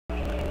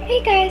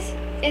Hey guys,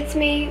 it's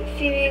me,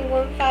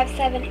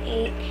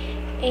 Phoebe1578,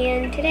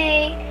 and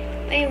today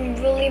I am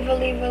really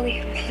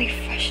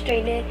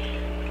frustrated.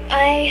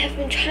 I have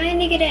been trying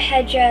to get a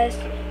headdress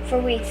for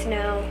weeks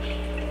now,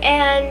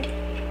 and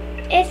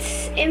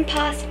it's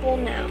impossible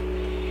now.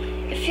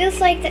 It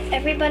feels like that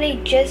everybody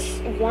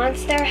just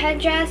wants their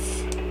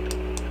headdress,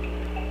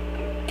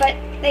 but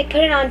they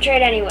put it on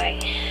trade anyway.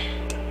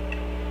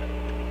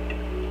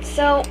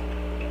 So,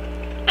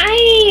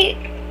 I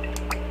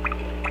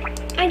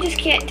just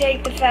can't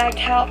take the fact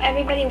how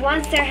everybody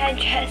wants their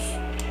headdress,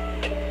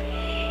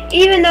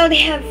 even though they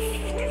have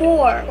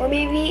 4 or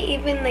maybe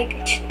even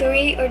like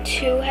 3 or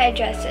 2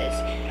 headdresses.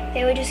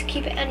 They would just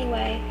keep it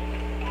anyway.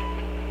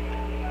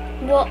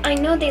 Well, I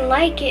know they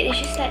like it, it's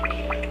just that,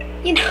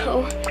 you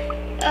know,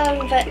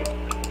 but,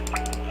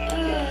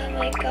 oh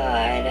my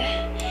god.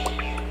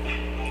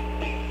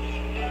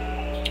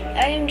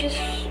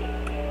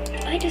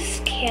 I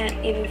just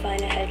can't even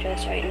find a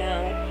headdress right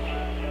now.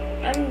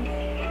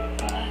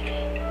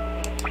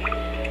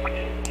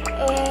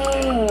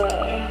 Oh,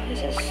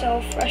 this is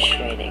so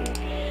frustrating.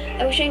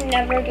 I wish I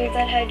never gave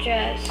that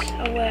headdress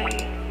away.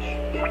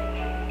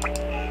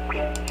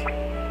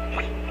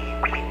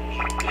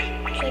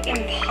 It's like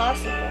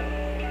impossible.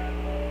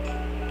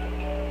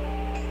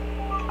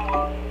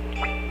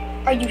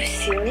 Are you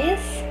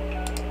serious?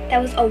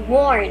 That was a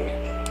warn.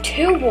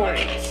 2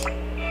 warns.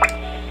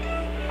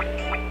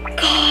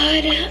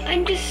 God,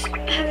 I'm just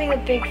having a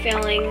big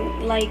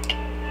feeling like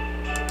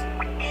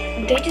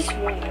they just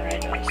want their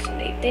address and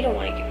they don't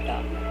want to give it up.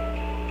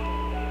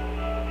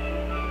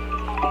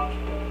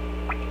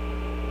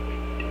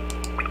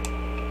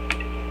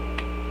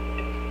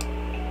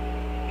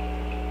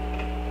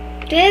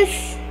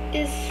 This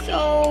is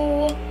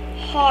so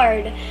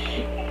hard.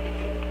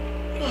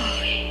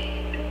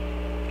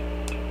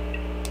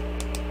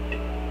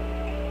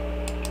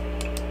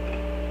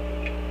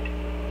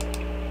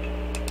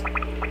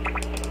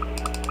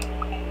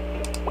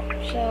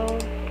 So,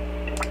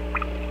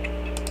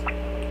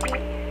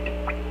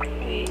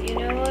 wait, you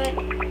know what?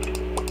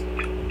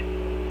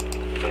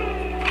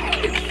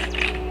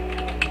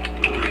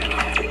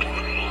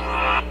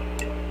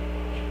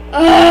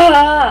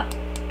 Ah!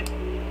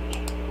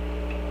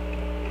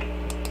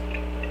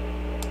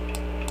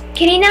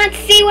 Can he not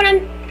see what I'm...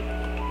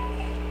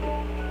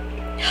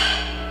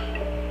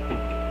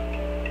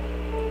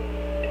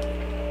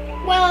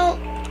 Well,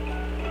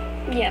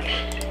 yep.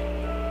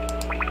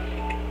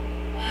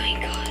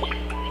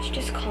 I should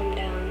just calm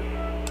down.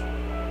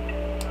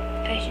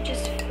 I should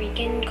just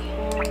freaking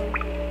calm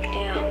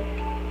down.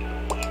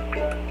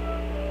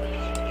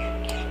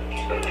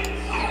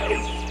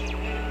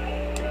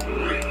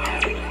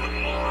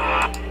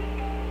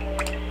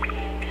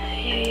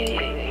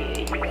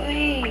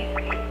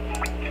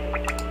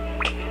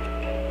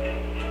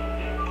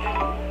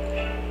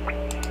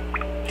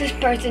 This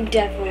person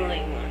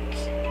definitely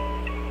wants.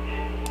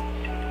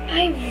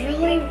 I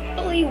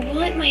really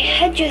want my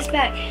headdress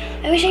back.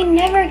 I wish I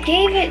never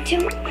gave it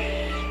to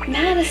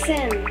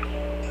Madison.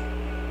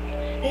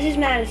 This is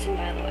Madison,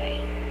 by the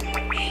way.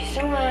 She's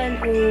the one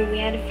who we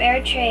had a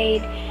fair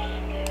trade. I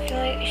feel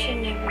like I should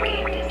never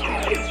gave it to her.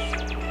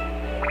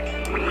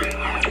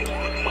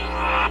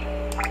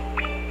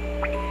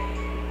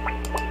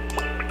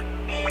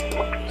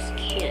 I just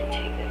can't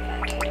take the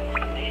fact I don't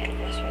have my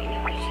headdress right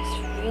now. It's just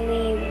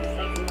really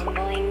like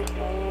mumbling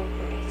all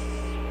over my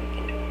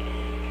freaking...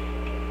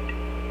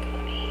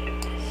 God, I hate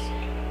this.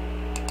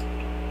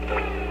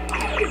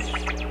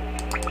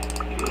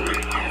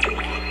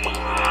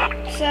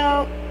 So,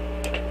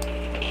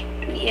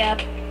 yep.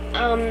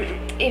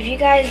 If you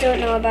guys don't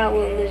know about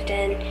Wootmoo's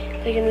Den,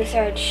 click in the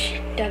search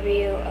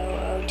WOOTMOO,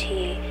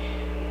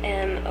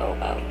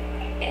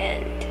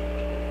 and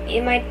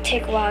it might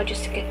take a while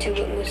just to get to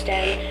Wootmoo's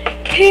Den.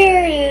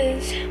 Here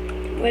is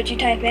what you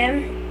type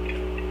in: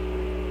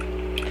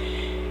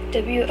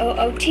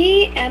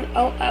 WOOTMOO,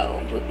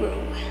 Wootmoo,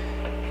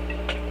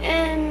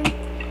 and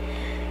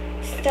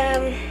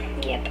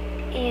yep,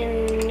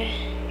 and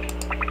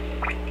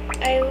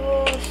I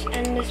will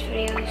end this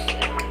video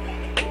soon.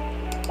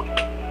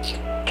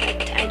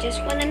 But I just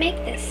want to make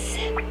this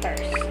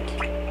first,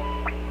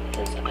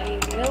 because I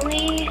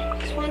really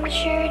just want to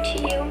share it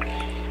to you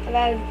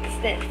about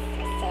this.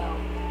 So,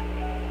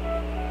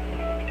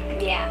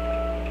 yeah.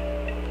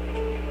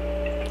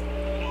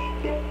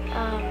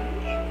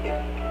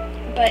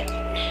 But,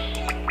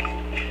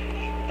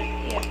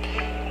 yep.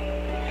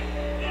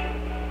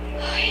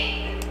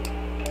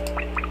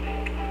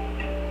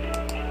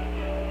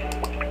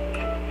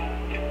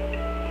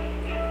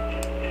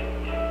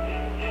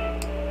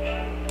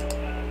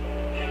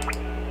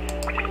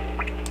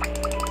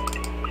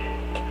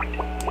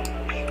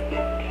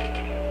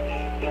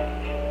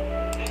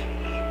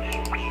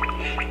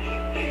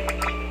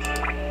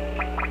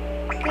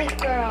 This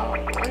girl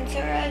wants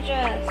her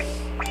address.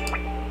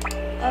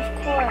 Of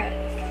course.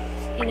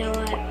 You know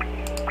what?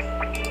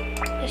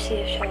 Let's see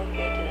if she'll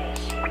agree to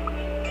this.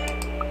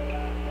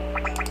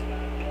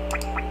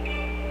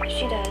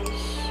 She does.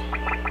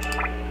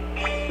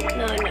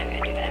 No, I'm not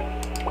gonna do that.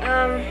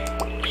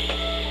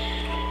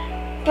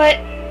 But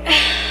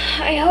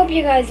I hope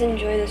you guys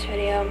enjoy this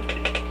video.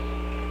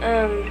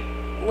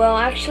 Well,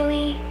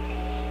 actually,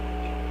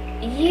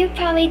 you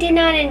probably did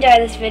not enjoy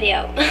this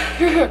video.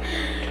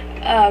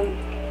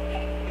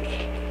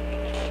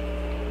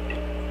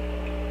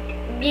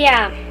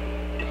 Yeah.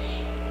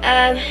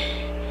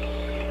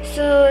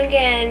 So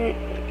again,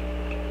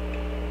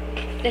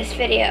 this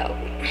video,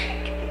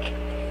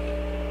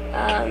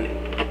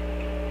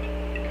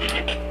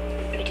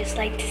 we just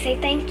like to say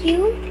thank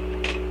you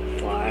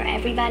for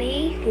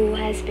everybody who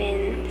has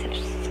been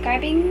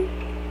subscribing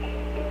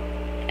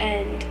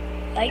and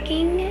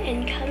liking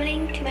and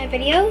commenting to my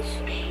videos,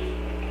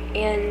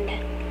 and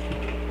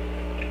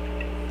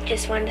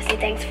just wanted to say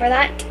thanks for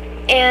that.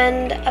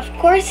 And of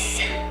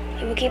course,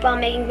 I will keep on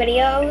making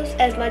videos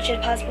as much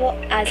as possible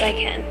as I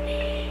can.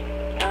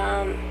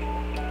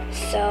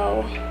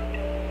 So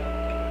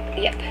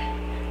yep,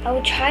 I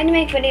will try to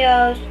make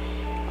videos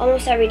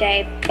almost every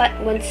day, but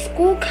when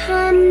school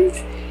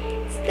comes,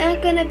 it's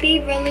not gonna be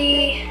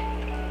really,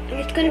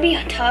 it's gonna be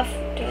tough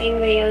doing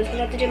videos. I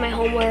have to do my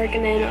homework,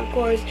 and then of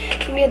course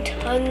it's gonna be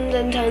tons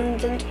and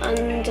tons and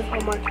tons of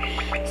homework.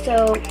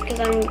 So, because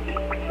I'm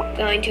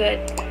going to a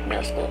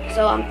middle school.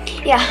 So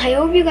yeah, I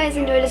hope you guys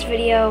enjoyed this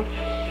video.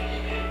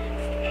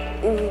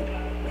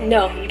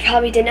 No, you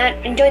probably did not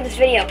enjoy this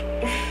video.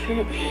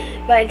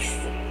 But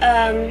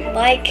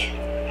like,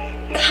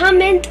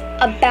 comment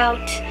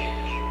about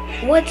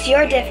what's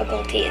your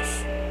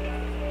difficulties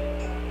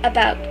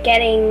about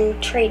getting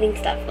trading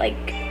stuff. Like,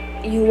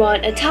 you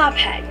want a top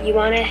hat, you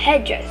want a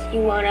headdress,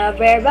 you want a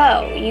rare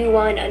bow, you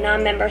want a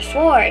non-member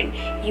sword,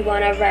 you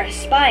want a rare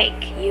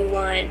spike, you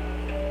want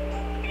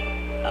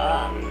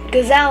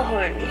gazelle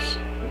horns.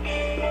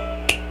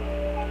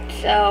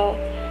 So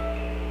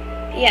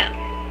yeah,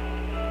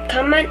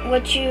 comment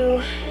what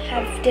you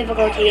have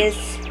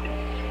difficulties,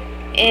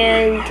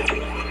 and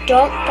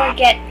don't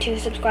forget to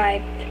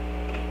subscribe,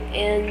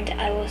 and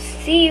I will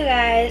see you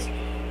guys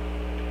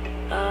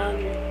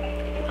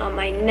on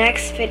my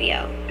next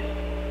video.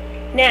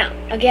 Now,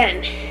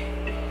 again,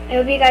 I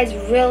hope you guys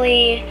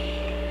really,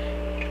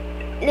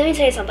 let me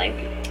tell you something.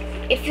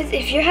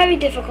 If you're having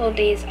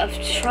difficulties of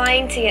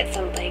trying to get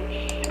something,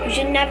 you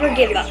should never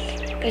give up,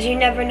 because you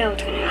never know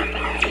what's going to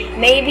happen.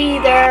 Maybe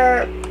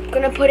they're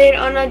going to put it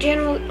on a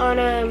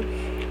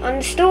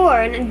the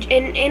store in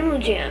Animal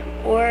Jam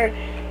or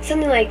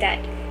something like that.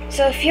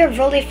 So if you're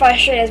really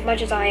frustrated as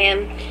much as I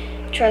am,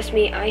 trust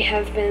me,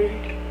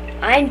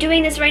 I'm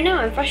doing this right now.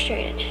 I'm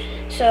frustrated.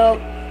 So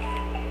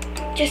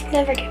just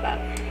never give up.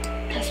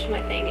 That's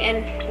my thing.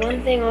 And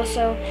one thing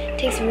also, it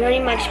takes really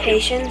much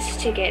patience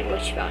to get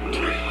what you want.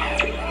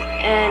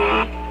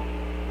 And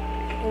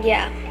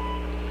yeah.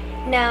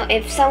 Now,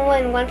 if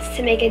someone wants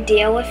to make a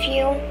deal with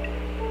you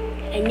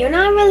and you're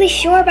not really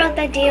sure about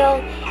that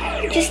deal,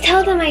 just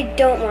tell them I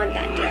don't want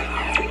that deal.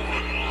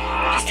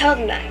 Just tell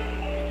them that.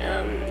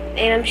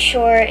 And I'm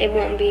sure it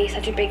won't be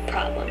such a big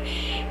problem,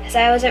 because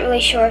I wasn't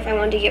really sure if I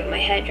wanted to give my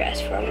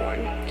headdress for a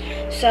warn.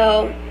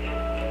 So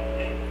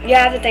you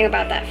have to think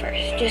about that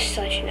first, just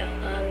to let you know.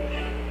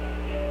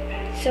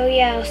 So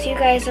yeah, I'll see you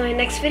guys on my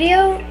next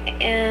video.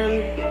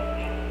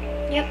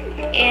 Yep,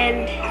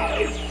 and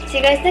see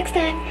you guys next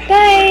time.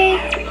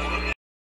 Bye!